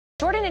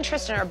Jordyn and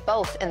Tristan are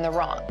both in the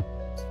wrong.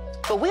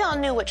 But we all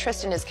knew what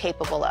Tristan is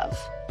capable of,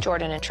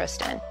 Jordyn and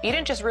Tristan. You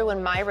didn't just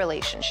ruin my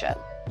relationship.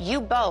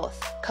 You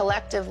both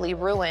collectively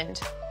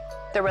ruined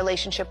the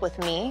relationship with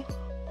me,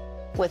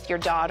 with your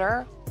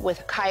daughter,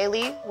 with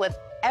Kylie, with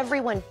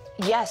everyone.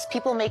 Yes,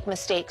 people make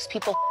mistakes,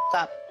 people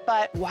up,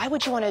 but why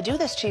would you want to do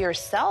this to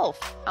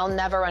yourself? I'll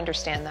never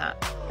understand that.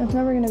 It's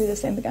never going to be the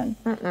same again.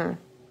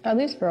 At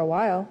least for a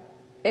while.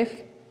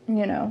 If,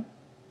 you know,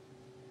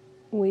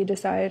 we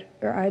decide,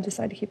 or I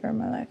decide to keep her in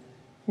my life.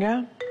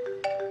 Yeah.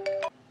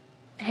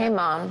 Hey,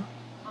 Mom.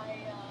 I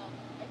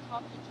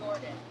talked to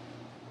Jordyn.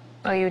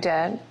 Oh, you did?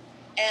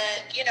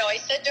 And, you know, I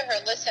said to her,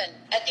 listen,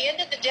 at the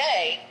end of the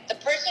day, the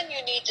person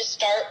you need to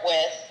start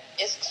with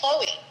is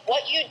Chloe.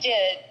 What you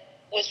did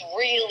was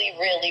really,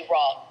 really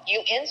wrong.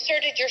 You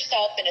inserted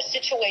yourself in a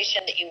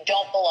situation that you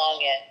don't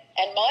belong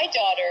in. And my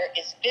daughter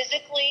is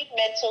physically,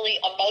 mentally,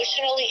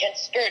 emotionally, and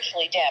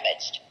spiritually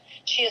damaged.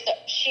 She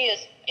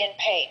is in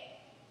pain.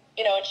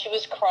 You know, and she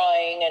was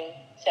crying and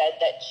said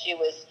that she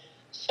was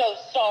so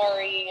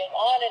sorry and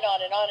on and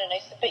on and on. And I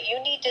said, but you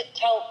need to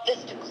tell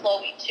this to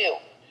Chloe too.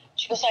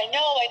 She goes, I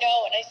know.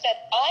 And I said,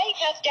 I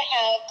have to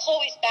have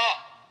Chloe's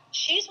back.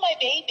 She's my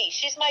baby.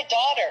 She's my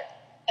daughter.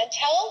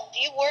 Until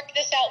you work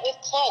this out with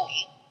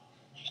Chloe,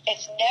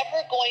 it's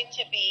never going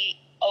to be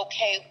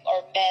okay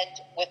or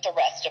mend with the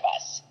rest of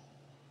us.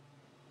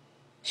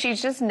 She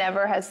just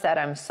never has said,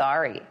 I'm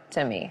sorry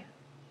to me.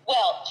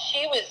 Well,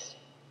 she was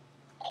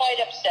quite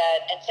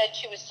upset and said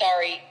she was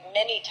sorry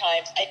many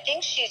times. I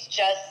think she's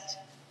just,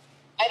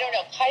 I don't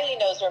know, Kylie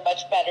knows her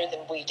much better than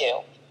we do.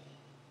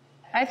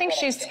 I think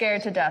she's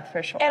scared to death,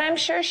 for sure. And I'm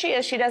sure she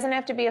is. She doesn't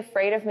have to be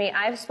afraid of me.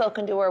 I've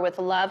spoken to her with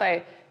love.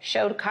 I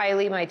showed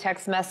Kylie my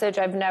text message.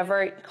 I've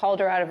never called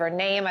her out of her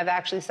name. I've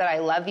actually said I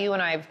love you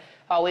and I've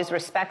always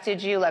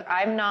respected you. Like,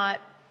 I'm not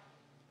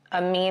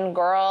a mean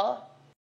girl.